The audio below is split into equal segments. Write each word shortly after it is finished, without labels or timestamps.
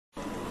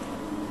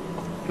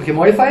Okay,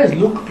 modifiers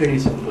look pretty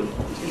simple.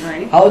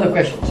 Right. How are the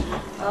questions?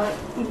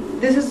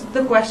 This is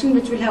the question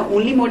which will have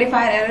only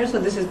modifier error, so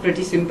this is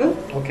pretty simple.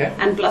 Okay.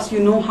 And plus you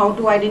know how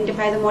to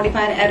identify the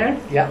modifier error.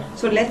 Yeah.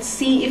 So let's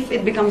see if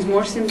it becomes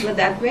more simpler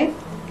that way.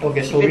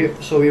 Okay,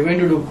 so we're going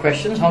to do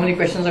questions. How many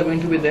questions are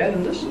going to be there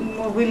in this?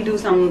 We'll do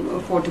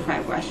some 4 to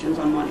 5 questions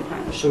on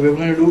modifiers. So we're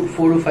going to do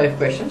 4 to 5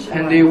 questions,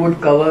 and they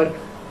would cover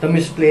the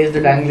misplaced,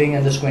 the dangling,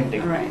 and the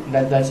squinting. Right.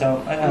 That's how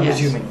I'm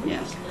assuming.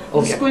 Yes.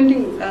 Okay. The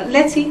squinting.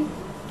 Let's see.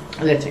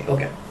 Let's see.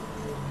 Okay.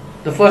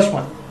 The first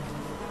one.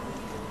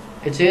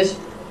 It says,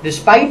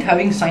 despite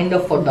having signed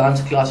up for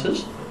dance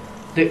classes,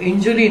 the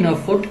injury in her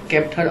foot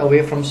kept her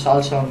away from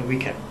salsa on the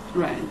weekend.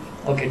 Right.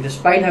 Okay.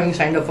 Despite having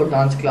signed up for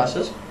dance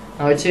classes,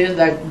 now it says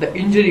that the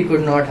injury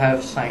could not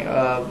have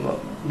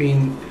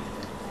been.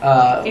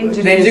 The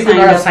injury could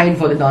not have signed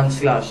for the dance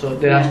class, so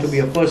there has to be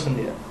a person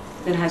there.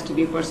 There has to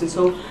be a person.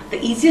 So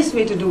the easiest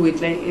way to do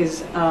it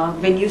is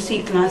when you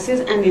see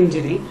classes and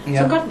injury.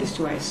 Yeah. So cut this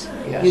choice.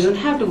 Yes. You don't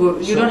have to go.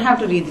 You don't have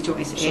to read the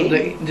choice A.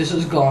 So this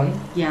is gone.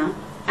 Yeah.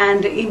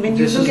 And when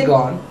you This look is at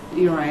gone.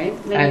 You're right.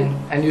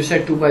 And you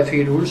said 2 by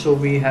 3 rule, so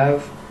we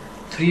have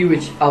 3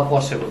 which are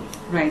possible.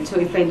 Right. So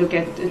if I look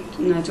at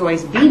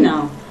choice B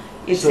now,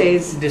 it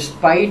says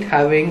despite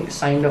having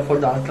signed up for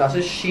dance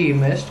classes, she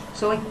missed.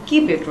 So I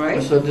keep it,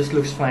 right? So this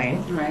looks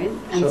fine. Right.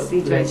 And so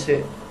C choice. let's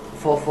say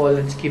for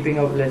let's keeping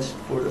up. Let's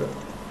put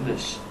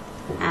this.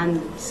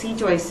 And C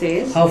choice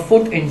says Her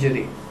foot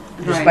injury.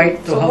 Right.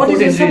 Despite So her what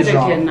foot is the injury is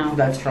subject here wrong. now?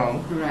 That's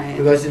wrong. Right.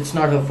 Because it's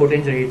not her foot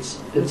injury. It's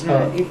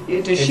her.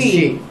 It is It's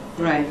she.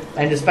 Right.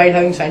 And despite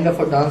having signed up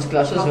for dance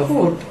classes, her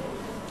foot.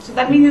 So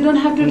that means you don't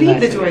have to read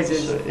the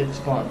choices. So it's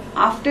gone.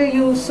 After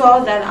you saw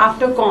that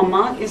after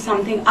comma is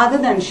something other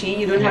than she,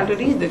 you don't have to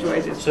read the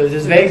choices. So it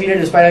is very clear,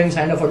 despite having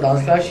signed up for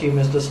dance class, she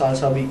missed the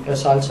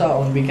salsa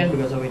on weekend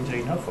because of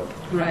injury in her foot.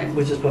 Right.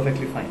 Which is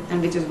perfectly fine.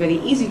 And which is very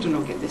easy to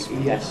look at this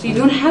one. Yes. So you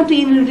don't have to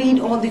even read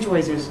all the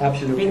choices.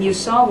 Absolutely. When you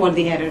saw what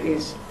the error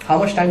is. How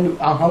much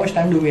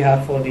time do we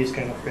have for these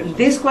kind of questions?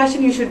 This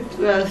question you should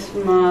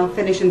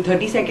finish in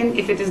 30 seconds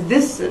if it is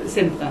this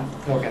simple.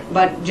 Okay.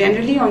 But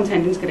generally on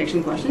sentence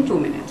correction question 2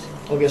 minutes.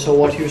 Okay, so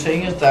what you're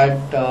saying is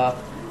that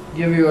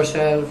give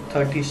yourself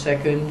 30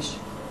 seconds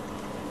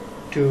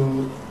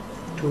to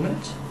 2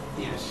 minutes?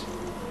 Yes.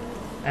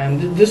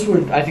 And this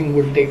I think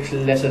would take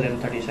lesser than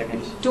 30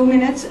 seconds. 2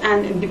 minutes,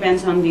 and it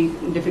depends on the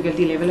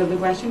difficulty level of the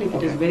question. If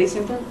it is Okay. very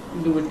simple,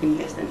 do it in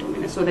less than 2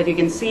 minutes so that you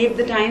can save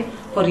the time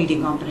for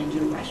reading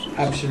comprehension questions.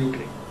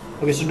 Absolutely.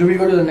 Okay, so do we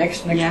go to the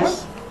next Yes.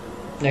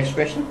 one? Next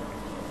question?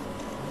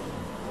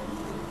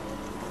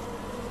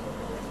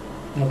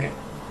 Okay.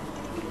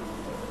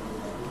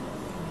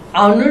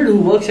 Arnold,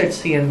 who works at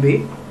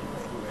CNB,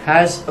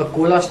 has a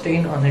cola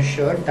stain on his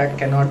shirt that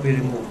cannot be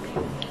removed.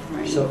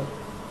 Right. So,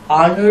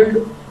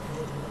 Arnold,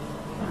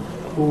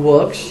 who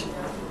works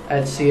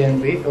at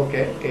CNB,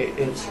 okay,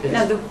 it's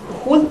Now the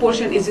whole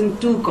portion is in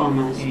 2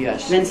 commas.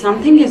 Yes. When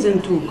something is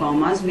in 2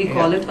 commas, we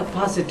call it a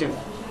positive.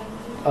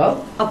 a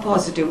A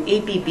positive.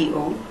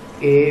 APPO.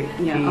 A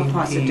Yeah, a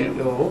positive.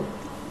 P O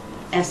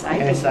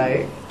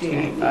SITIVE.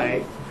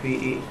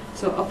 SITIVE.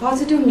 So a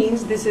positive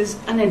means this is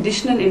an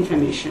additional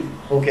information.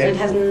 Okay.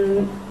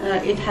 So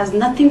it has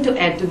nothing to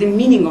add to the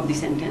meaning of the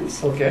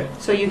sentence. Okay.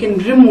 So you can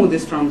remove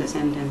this from the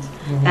sentence.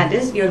 Mhm. That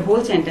is, your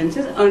whole sentence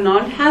is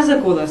Arnold has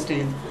a cola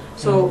stain.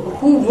 So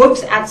who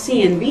works at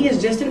CNB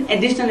is just an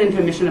additional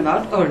information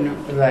about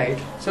Arnold. Right.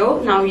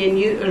 So now when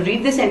you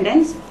read the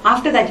sentence,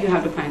 after that you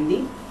have to find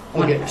the Okay.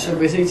 modifier. So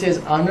basically, it says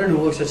Arnold, who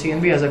works at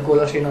CNB, has a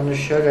cola stain on his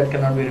shirt that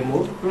cannot be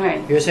removed.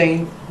 Right. You're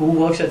saying who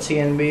works at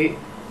CNB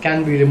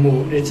can be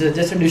removed. It's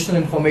just additional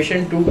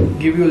information to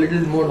give you a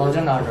little more knowledge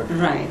on Arnold.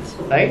 Right.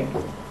 Right?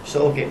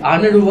 So, okay.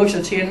 Arnold, who works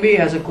at CNB,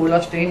 has a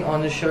cola stain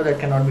on his shirt that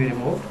cannot be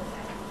removed.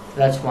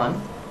 That's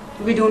one.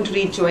 We don't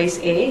read choice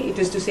A. It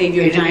is to save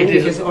your time. It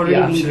is, because already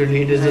yeah,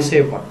 absolutely. It is the Right.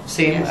 same one.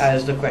 Same Yes.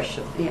 as the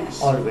question.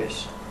 Yes.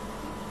 Always.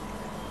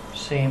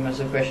 Same as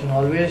the question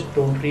always.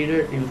 Don't read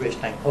it. You'll waste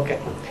time. Okay.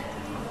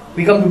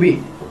 We come to B.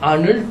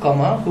 Arnold,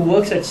 comma, who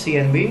works at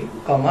CNB,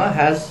 comma,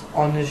 has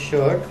on his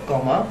shirt,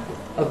 comma,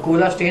 a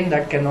cola stain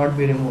that cannot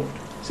be removed.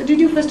 So did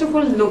you first of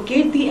all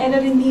locate the error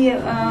in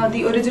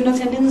the original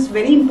sentence? It's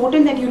very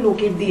important that you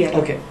locate the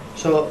error. Okay.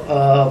 So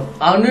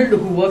Arnold,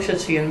 who works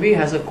at CNB,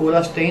 has a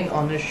cola stain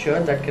on his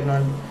shirt that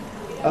cannot.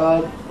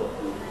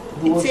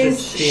 Who It works says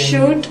at CNB?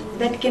 shirt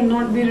that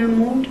cannot be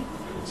removed.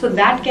 So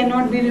that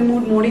cannot be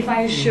removed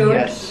modifies shirt,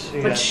 Yes,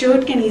 but yes.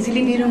 shirt can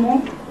easily be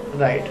removed.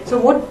 Right. So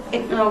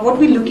what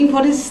we're looking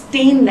for is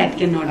stain that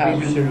cannot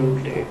be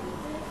removed. Absolutely.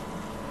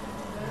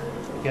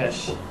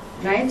 Yes.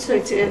 Right. So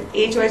it's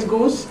A choice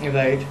goes.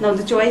 Right. Now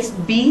the choice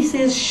B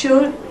says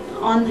shirt,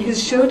 on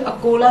his shirt a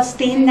cola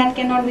stain that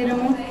cannot be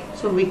removed.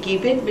 So we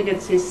keep it because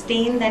it says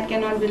stain that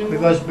cannot be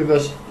removed.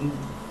 Because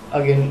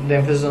again the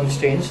emphasis on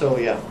stain. So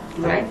yeah.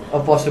 Right. A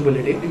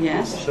possibility.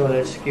 Yes. So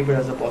let's keep it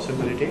as a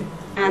possibility.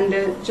 And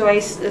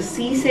choice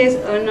C says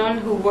Arnold,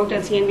 who worked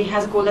at CNB,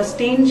 has a cola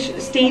stain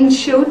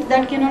shirt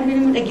that cannot be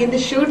removed. Again, the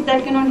shirt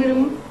that cannot be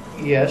removed.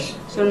 Yes.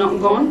 So not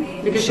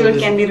gone because So shirt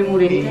this- can be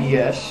removed anytime.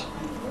 Yes.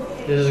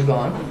 This is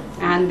gone.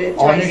 And the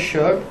On choice. his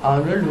shirt,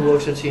 Arnold, who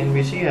works at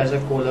CNBC, has a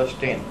cola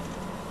stain.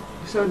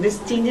 So this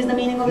changes the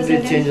meaning of the It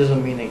sentence? changes the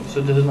meaning.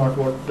 So this is not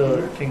what the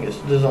thing is.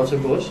 This also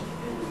goes.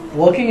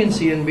 Working in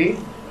CNB,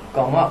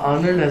 comma,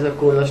 Arnold has a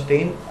cola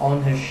stain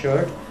on his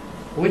shirt,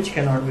 which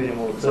cannot be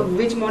removed. So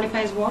which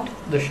modifies what?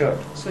 The shirt.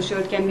 So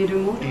shirt can be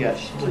removed?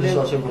 Yes. So So this then-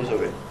 also goes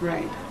away.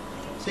 Right.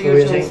 So your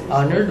we're choice saying is-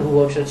 Arnold, who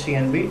works at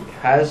CNB,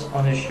 has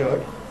on his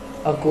shirt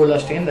a cola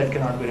stain that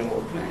cannot be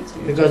removed. Right. So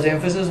your Because the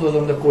emphasis was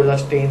on the cola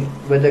stain,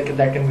 whether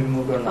that can be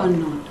removed or or not.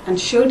 not. And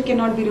shirt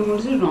cannot be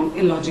removed is a wrong,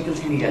 illogical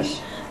sentence.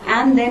 Yes.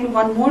 And then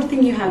one more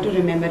thing you have to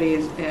remember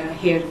is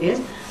here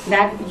is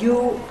that you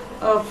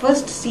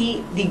first see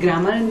the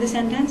grammar in the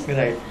sentence.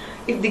 Right.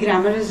 If the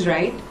grammar is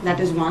right, that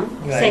is one.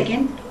 Right.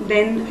 Second,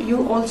 then you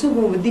also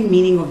go with the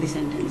meaning of the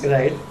sentence.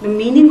 Right. The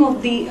meaning of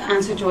the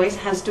answer choice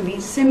has to be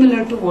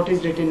similar to what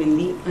is written in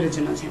the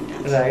original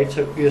sentence. Right.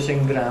 So you're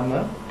saying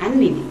grammar And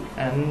meaning.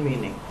 and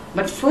meaning.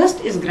 But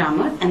first is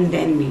grammar and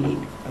then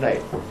meaning.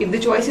 Right. If the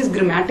choice is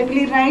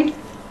grammatically right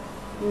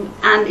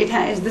and it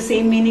has the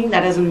same meaning,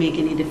 that doesn't make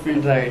any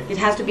difference. Right. It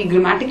has to be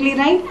grammatically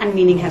right and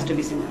meaning has to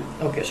be similar.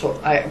 Okay. So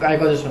I got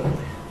this one.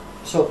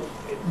 So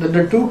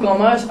the two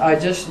commas are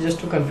just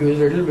to confuse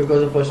a little,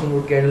 because a person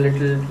would get a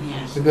little,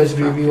 Yes. because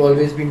we've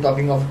always been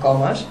talking of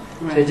commas.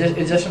 Right. So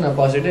it's just an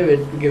appositive.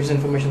 It gives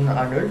information on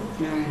Arnold.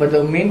 Right. But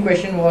the main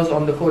question was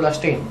on the cola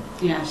stain,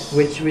 Yes.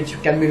 which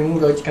can be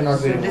removed or which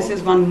cannot be So removed. this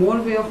is one more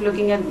way of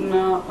looking at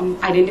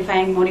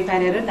identifying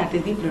modifier error, that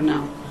is the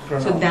pronoun.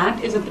 Pronoun. So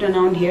that is a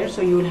pronoun here,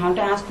 so you will have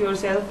to ask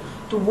yourself,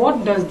 to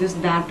what does this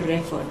that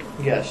refer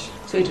to? Yes.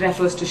 So it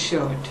refers to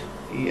shirt.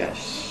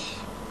 Yes.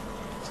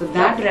 So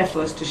that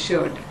refers to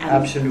shirt. And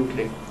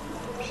Absolutely.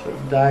 So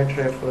that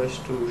refers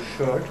to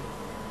shirt.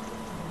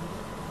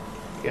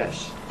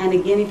 Yes. And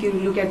again, if you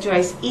look at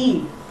choice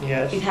E,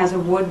 Yes. it has a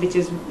word which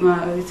is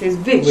it says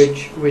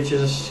which. Which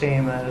is the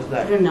same as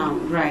that.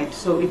 Pronoun, right.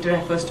 So it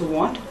refers to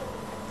what?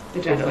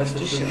 It It refers refers to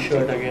to shirt.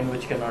 shirt again,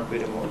 which cannot be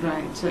removed.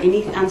 Right. So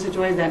any answer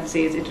choice that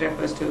says it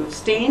refers to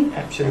stain,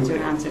 that's Absolutely.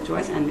 your answer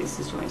choice, and this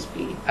is choice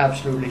B.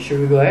 Absolutely.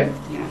 Should we go ahead?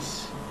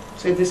 Yes.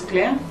 So is this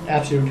clear?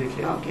 Absolutely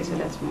clear. Okay, so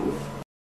let's move.